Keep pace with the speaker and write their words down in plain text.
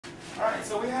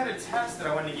So we had a test that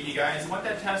I wanted to give you guys. And what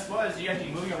that test was, you guys be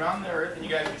moving around the Earth, and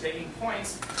you guys were taking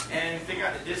points and figure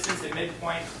out the distance at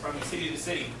midpoint from city to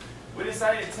city. We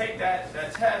decided to take that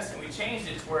test, and we changed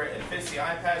it to where it fits the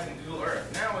iPads and Google Earth.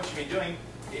 Now what you're going to be doing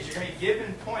is you're going to be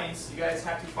given points. You guys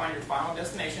have to find your final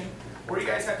destination, or you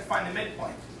guys have to find the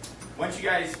midpoint. Once you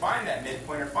guys find that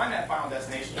midpoint or find that final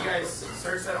destination, you guys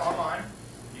search that online.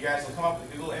 You guys will come up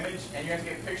with a Google image, and you're going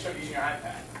to get a picture of it using your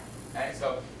iPad. Okay,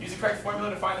 so use the correct formula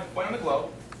to find the point on the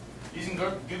globe. Using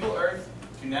Google Earth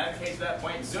to navigate to that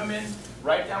point, zoom in,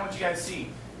 write down what you guys see.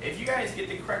 If you guys get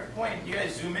the correct point, you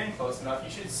guys zoom in close enough,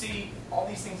 you should see all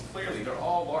these things clearly. They're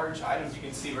all large items you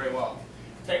can see very well.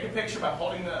 Take a picture by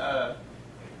holding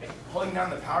down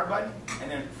the power button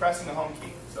and then pressing the home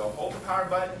key. So hold the power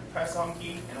button, press the home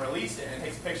key, and release it, and it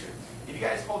takes a picture. If you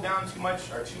guys hold down too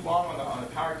much or too long on the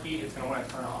power key, it's going to want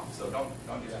to turn off. So don't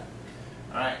do that.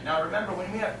 All right. Now remember, when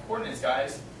we have coordinates,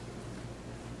 guys,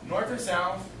 north or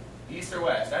south, east or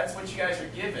west. That's what you guys are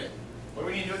given. What do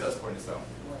we need to do with those coordinates, though?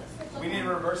 We need to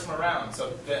reverse them around.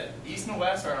 So the east and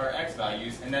west are our x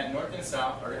values, and that north and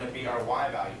south are going to be our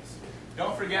y values.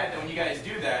 Don't forget that when you guys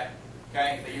do that,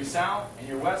 okay, that your south and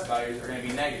your west values are going to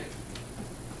be negative.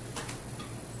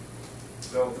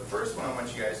 So the first one I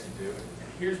want you guys to do,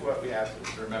 here's what we have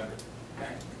to remember.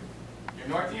 Okay? Your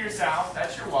north and your south,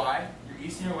 that's your y. Your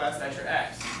east and your west, that's your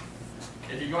x.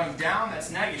 If you're going down,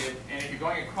 that's negative, and if you're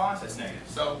going across, that's negative.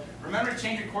 So remember to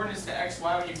change your coordinates to x,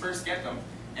 y when you first get them,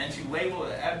 and to label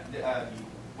the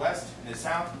west and the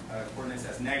south coordinates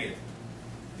as negative.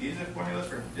 These are the formulas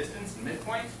for distance and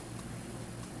midpoint.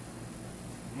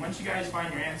 And once you guys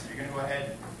find your answer, you're going to go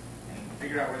ahead and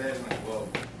figure out where that is on the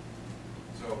globe.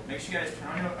 So make sure you guys turn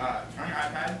on your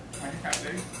iPad, turn on your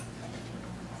calculator.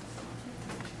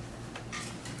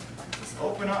 Just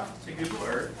open up to Google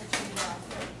Earth.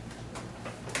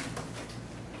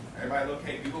 Everybody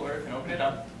locate Google Earth and open it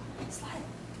up.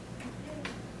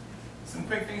 Some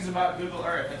quick things about Google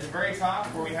Earth. At the very top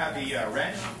where we have the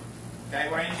wrench, okay,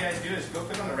 what I need you guys to do is go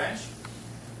click on the wrench.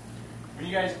 When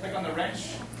you guys click on the wrench,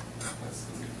 let's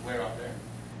get the glare off there.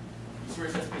 You see where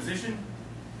it says position?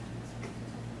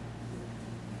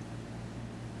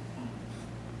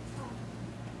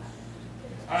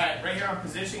 Alright, right here on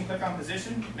position, click on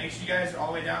position. Make sure you guys are all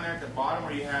the way down there at the bottom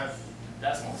where you have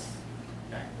decimals.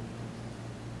 Okay.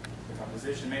 Click on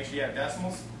position, make sure you have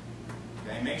decimals.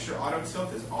 Okay, make sure auto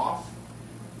tilt is off.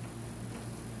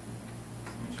 I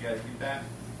want you guys to get that.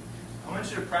 I want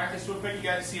you to practice real quick. You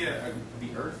guys see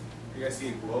the Earth? You guys see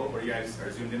a globe, or you guys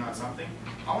are zoomed in on something?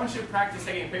 I want you to practice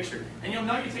taking a picture. And you'll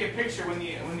know you take a picture when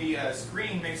the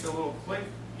screen makes a little click.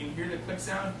 You can hear the click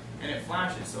sound, and it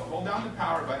flashes. So hold down the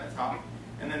power button at the top,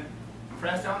 and then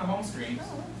press down the home screen,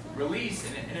 release,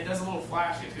 and it does a little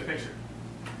flash. You take a picture.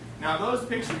 Now those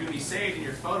pictures are going to be saved in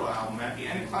your photo album. At the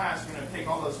end of class, we're going to take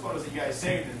all those photos that you guys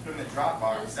saved and put them in the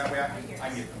Dropbox. That way I can get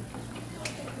them.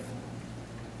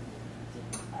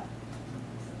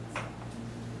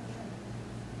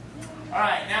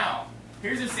 Alright, now,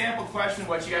 here's a sample question of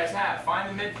what you guys have. Find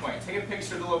the midpoint. Take a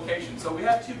picture of the location. So we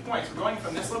have 2 points. We're going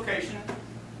from this location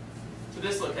to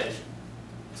this location.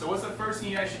 So what's the first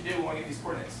thing you guys should do when we get these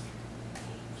coordinates?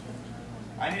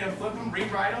 I need to flip them,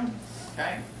 rewrite them.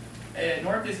 Okay?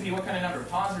 North is going to be what kind of number?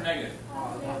 Positive or negative?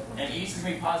 Positive. And east is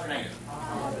going to be positive or negative?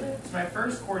 Positive. So my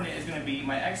first coordinate is going to be,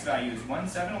 my x value is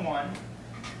 171.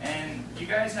 And you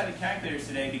guys have the calculators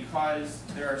today because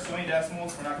there are so many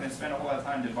decimals, we're not going to spend a whole lot of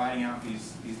time dividing out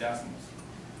these decimals.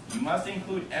 You must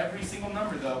include every single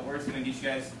number, though, or it's going to get you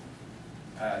guys,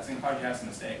 it's going to cause you to have some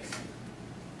mistakes.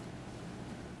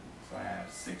 So I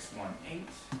have 618,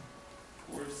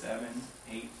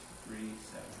 478,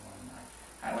 3719.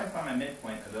 How do I find my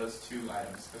midpoint of those 2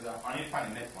 items? Because I need to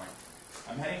find the midpoint.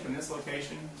 I'm heading from this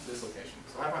location to this location.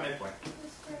 So how do I find midpoint?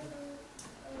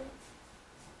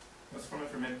 What's the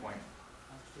formula for midpoint?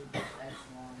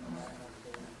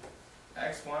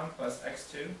 X1 plus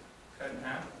X2, cut in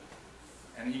half.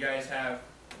 And then you guys have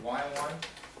Y1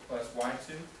 plus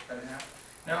Y2, cut in half.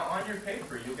 Now on your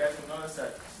paper, you guys will notice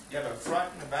that you have a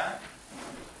front and a back.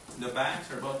 The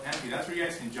backs are both empty. That's where you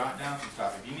guys can jot down some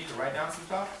stuff. If you need to write down some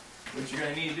stuff, what you're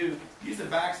going to need to do, use the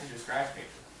backs as your scratch paper.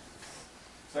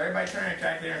 So everybody turn your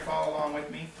calculator and follow along with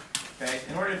me. Okay,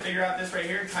 in order to figure out this right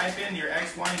here, type in your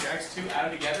x1 and your x2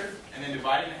 added together, and then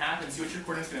divide it in half and see what your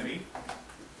coordinate's going to be.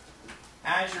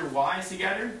 Add your y's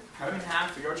together, cut them in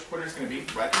half, figure out what your coordinate's going to be,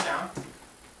 write them down.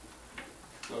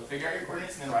 So figure out your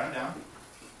coordinates and then write them down.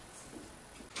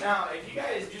 Now, if you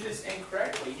guys do this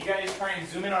incorrectly, you guys try and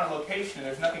zoom in on a location and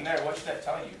there's nothing there, what should that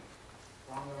tell you?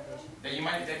 Wrong location. That you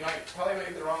might probably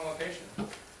get the wrong location.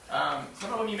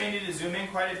 Some of them you may need to zoom in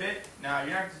quite a bit. Now you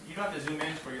don't have to zoom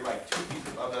in for you're like 2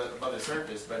 feet above the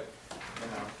surface, but you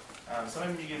know, some of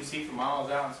them you can see from miles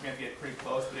out, and some you have to get pretty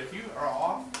close. But if you are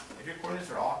off, if your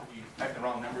coordinates are off, if you type the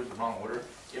wrong numbers in the wrong order,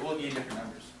 it will give you different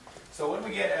numbers. So what do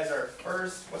we get as our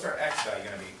first? What's our x value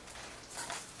going to be?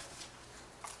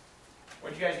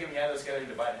 What did you guys give me out of those together to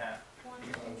divide in half?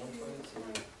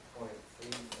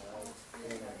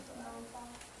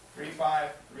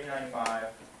 35,395.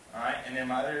 All right, and then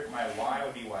my y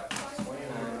would be what?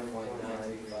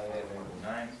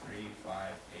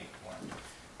 93581.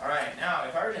 All right, now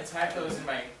if I were to type those in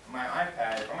my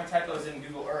iPad, if I'm going to type those in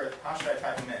Google Earth, how should I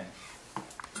type them in?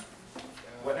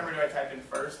 What number do I type in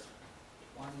first?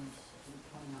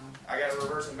 I got to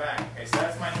reverse them back. Okay, so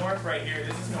that's my north right here.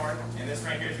 This is north, and this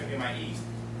right here is going to be my east.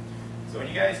 So when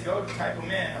you guys go to type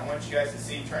them in, I want you guys to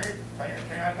see, turn your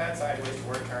iPad sideways to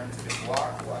where it turns. If it's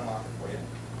locked, we'll unlock it for you.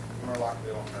 If it's locked,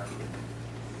 it won't turn.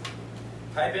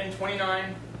 Type in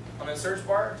 29 on the search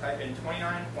bar. Type in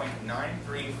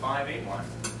 29.93581.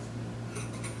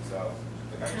 So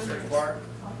click on your search bar.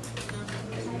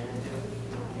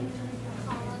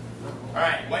 All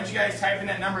right, once you guys type in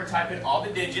that number, type in all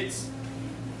the digits.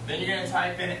 Then you're going to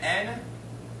type in N.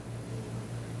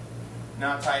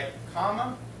 Now type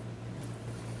comma.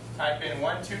 Type in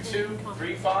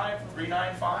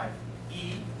 122.35395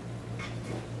 E.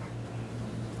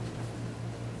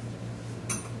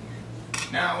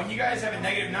 Now, when you guys have a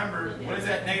negative number, what does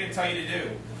that negative tell you to do?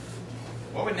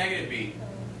 What would negative be?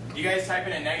 You guys type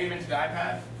in a negative into the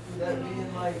iPad? Would that be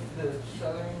in like the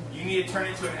southern? You need to turn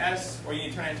it into an S or you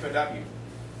need to turn it into a W.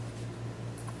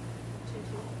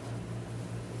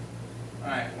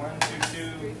 Alright,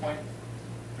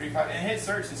 122.35 and hit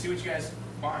search and see what you guys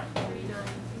find.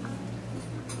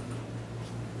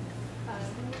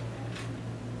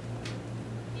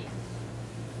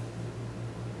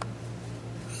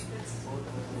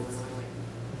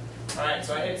 Alright,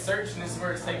 so I hit search and this is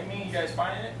where it's taking me. You guys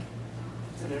finding it?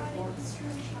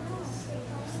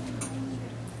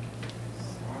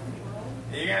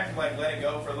 You're gonna have to like let it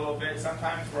go for a little bit.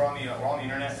 Sometimes we're on the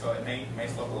internet, so it may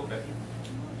slow up a little bit.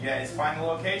 You guys find the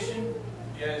location.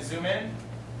 You guys zoom in.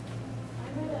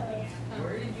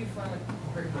 Where did you find it?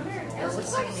 It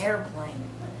looks like an airplane.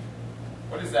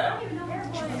 What is that?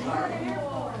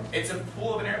 It's a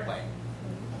pool of an airplane.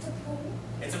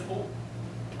 It's a pool.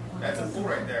 That's a pool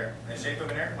right there, in the shape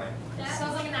of an airplane. That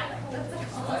sounds like an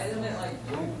Why isn't it like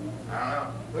blue? I don't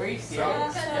know. Where are you So,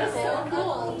 so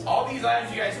cool. all these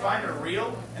items you guys find are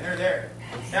real, and they're there.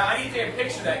 Now, I need to take a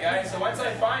picture of that, guys. So once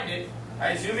I find it,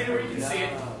 I zoom in where you can see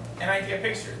it, and I take a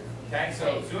picture. Okay,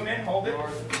 so zoom in, hold it. All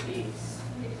That's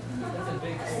a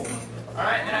big pool.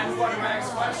 right, then I move on to my next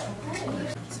question.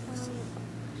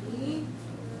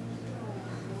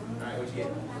 All right, what'd you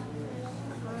get?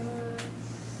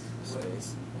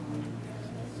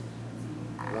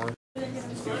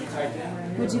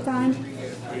 What'd you find?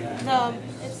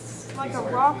 It's like a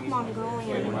rock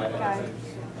Mongolian guy.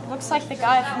 Looks like the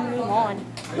guy from Mulan.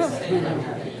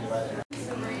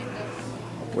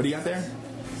 What do you got there?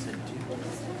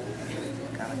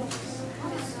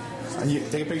 You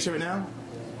take a picture of it now,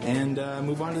 and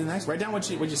move on to the next. Write down what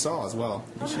you saw as well.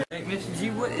 Hey, Mr. G,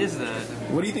 what is that?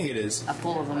 What do you think it is? A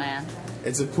pool of a man.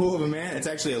 It's a pool of a man. It's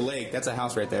actually a lake. That's a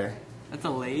house right there. That's a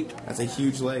lake? That's a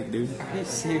huge lake, dude. Are you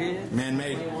serious?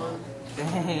 Man-made.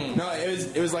 Dang. No,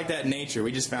 it was like that in nature.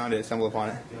 We just found it, stumbled upon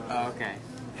it. Oh, okay.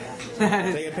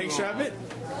 Take a picture of it,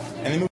 and then move